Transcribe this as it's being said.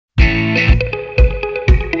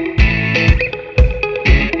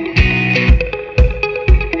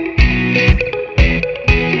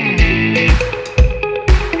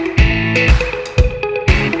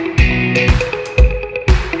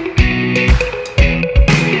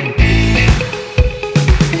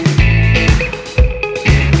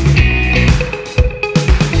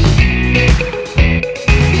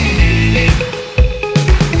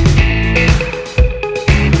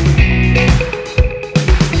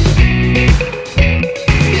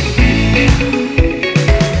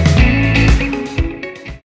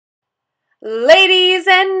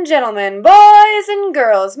gentlemen, boys and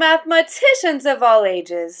girls, mathematicians of all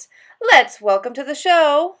ages, let's welcome to the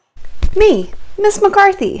show me, Miss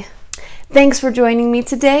McCarthy. Thanks for joining me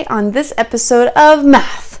today on this episode of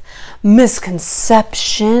Math,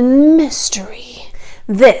 Misconception Mystery.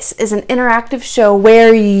 This is an interactive show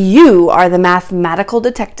where you are the mathematical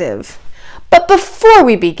detective. But before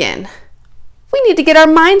we begin, we need to get our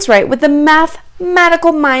minds right with the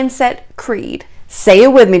mathematical mindset creed. Say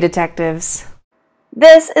it with me, detectives.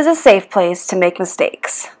 This is a safe place to make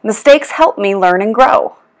mistakes. Mistakes help me learn and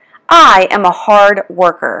grow. I am a hard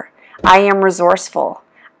worker. I am resourceful.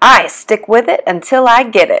 I stick with it until I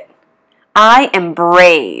get it. I am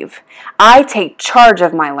brave. I take charge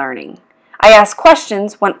of my learning. I ask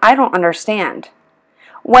questions when I don't understand.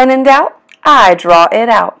 When in doubt, I draw it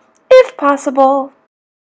out, if possible.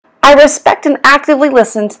 I respect and actively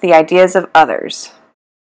listen to the ideas of others.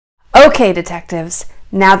 Okay, detectives,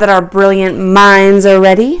 now that our brilliant minds are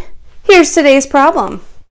ready, here's today's problem.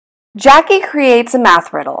 Jackie creates a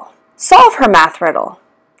math riddle. Solve her math riddle.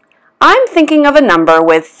 I'm thinking of a number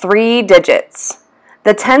with 3 digits.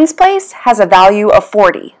 The tens place has a value of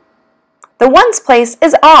 40. The ones place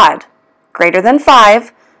is odd, greater than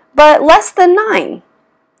 5, but less than 9.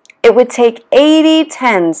 It would take 80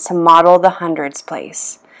 tens to model the hundreds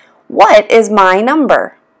place. What is my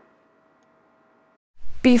number?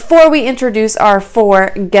 Before we introduce our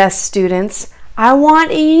 4 guest students, I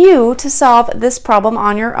want you to solve this problem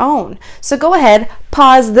on your own. So go ahead,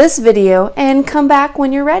 pause this video, and come back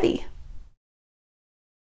when you're ready.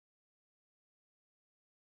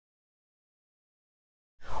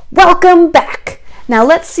 Welcome back. Now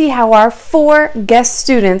let's see how our 4 guest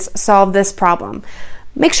students solve this problem.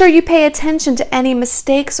 Make sure you pay attention to any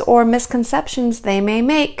mistakes or misconceptions they may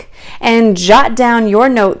make, and jot down your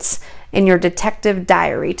notes in your detective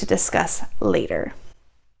diary to discuss later.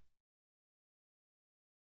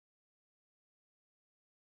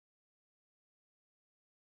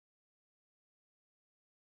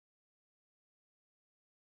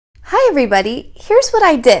 Hi everybody, here's what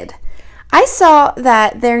I did. I saw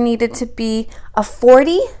that there needed to be a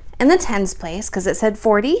 40 in the tens place because it said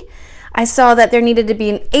 40. I saw that there needed to be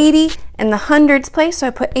an 80 in the hundreds place, so I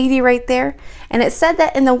put 80 right there. And it said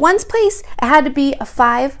that in the ones place, it had to be a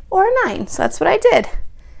 5 or a 9. So that's what I did.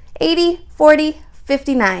 80, 40,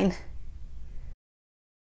 59.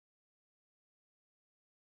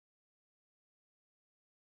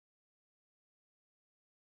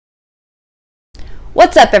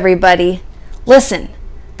 What's up, everybody? Listen.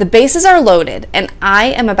 The bases are loaded, and I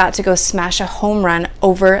am about to go smash a home run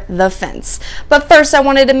over the fence. But first, I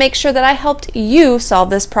wanted to make sure that I helped you solve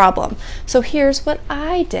this problem. So here's what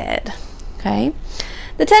I did, okay?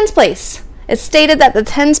 The tens place. It stated that the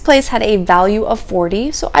tens place had a value of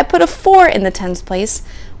 40, so I put a 4 in the tens place,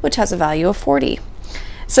 which has a value of 40. It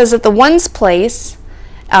says that the ones place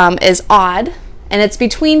is odd, and it's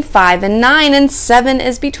between 5 and 9, and 7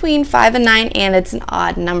 is between 5 and 9, and it's an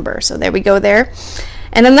odd number. So there we go there.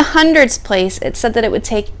 And in the hundreds place, it said that it would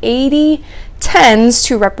take 80 tens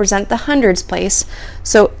to represent the hundreds place.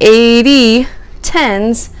 So 80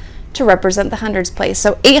 tens to represent the hundreds place.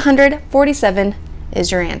 So 847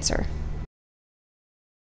 is your answer.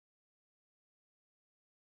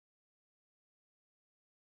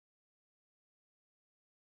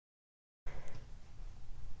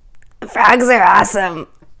 Frogs are awesome,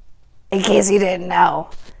 in case you didn't know.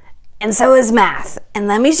 And so is math. And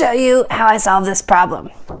let me show you how I solved this problem.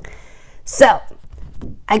 So,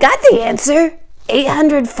 I got the answer,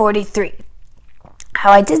 843.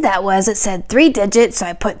 How I did that was it said 3 digits, so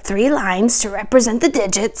I put 3 lines to represent the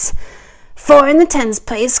digits. 4 in the tens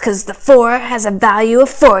place, because the 4 has a value of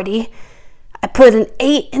 40. I put an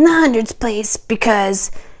 8 in the hundreds place, because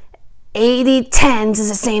 80 tens is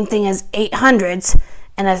the same thing as 8 hundreds.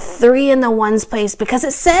 And a 3 in the ones place, because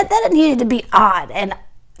it said that it needed to be odd. And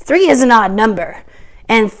 3 is an odd number,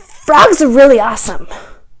 and frogs are really awesome.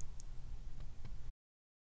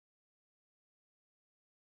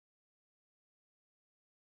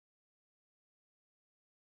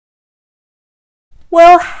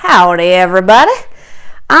 Well, howdy everybody.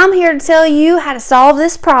 I'm here to tell you how to solve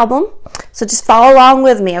this problem, so just follow along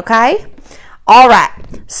with me, okay? All right,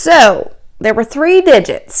 so there were 3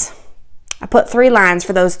 digits. I put 3 lines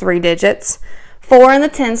for those 3 digits. 4 in the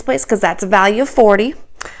tens place because that's a value of 40.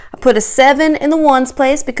 I put a 7 in the ones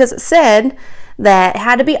place because it said that it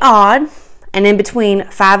had to be odd and in between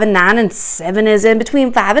 5 and 9, and 7 is in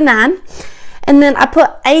between 5 and 9. And then I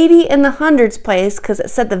put 80 in the hundreds place because it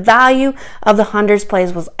said the value of the hundreds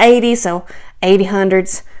place was 80, so 80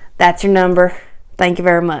 hundreds, that's your number. Thank you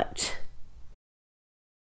very much.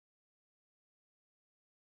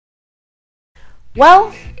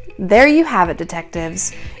 Well, there you have it,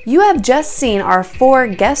 detectives. You have just seen our 4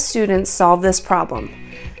 guest students solve this problem.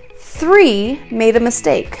 3 made a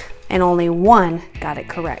mistake, and only 1 got it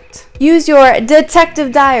correct. Use your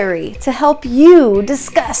detective diary to help you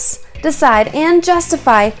discuss, decide, and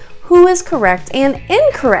justify who is correct and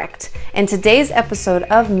incorrect in today's episode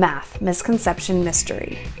of Math Misconception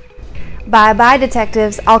Mystery. Bye-bye,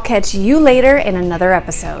 detectives. I'll catch you later in another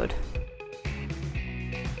episode.